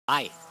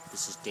Hi,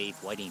 this is Dave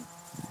Whiting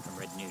from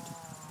Red Newt.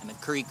 I'm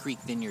at Curry Creek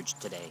Vineyards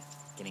today,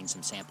 getting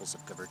some samples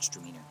of Gewurz.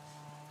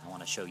 I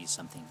want to show you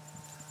something.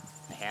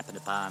 I happened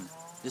upon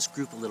this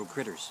group of little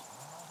critters,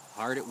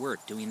 hard at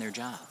work doing their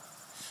job.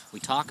 We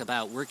talk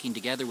about working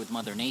together with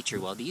Mother Nature,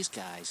 while these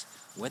guys,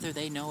 whether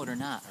they know it or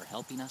not, are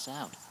helping us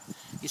out.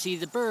 You see,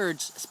 the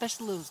birds,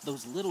 especially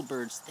those little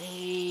birds,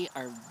 they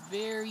are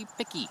very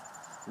picky.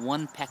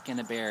 One peck in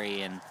a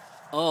berry and,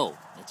 oh,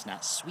 it's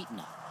not sweet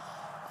enough.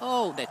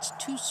 Oh, that's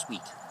too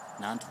sweet.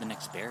 And on to the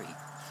next berry,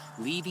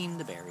 leaving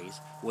the berries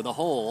with a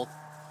hole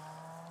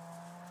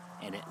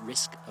and at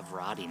risk of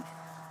rotting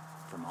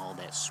from all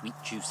that sweet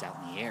juice out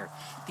in the air.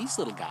 These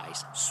little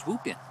guys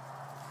swoop in,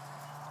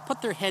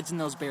 put their heads in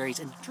those berries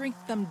and drink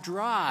them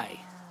dry.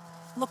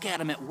 Look at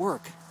them at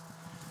work.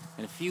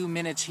 In a few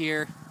minutes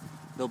here,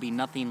 there'll be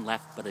nothing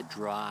left but a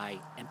dry,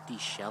 empty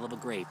shell of a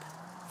grape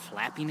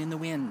flapping in the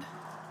wind.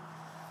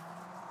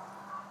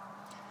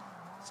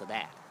 So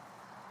that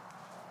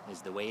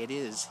is the way it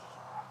is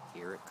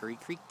here at Curry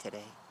Creek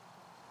today.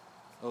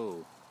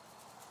 Oh,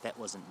 that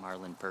wasn't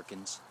Marlin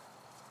Perkins.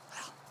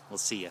 Well, we'll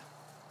see ya.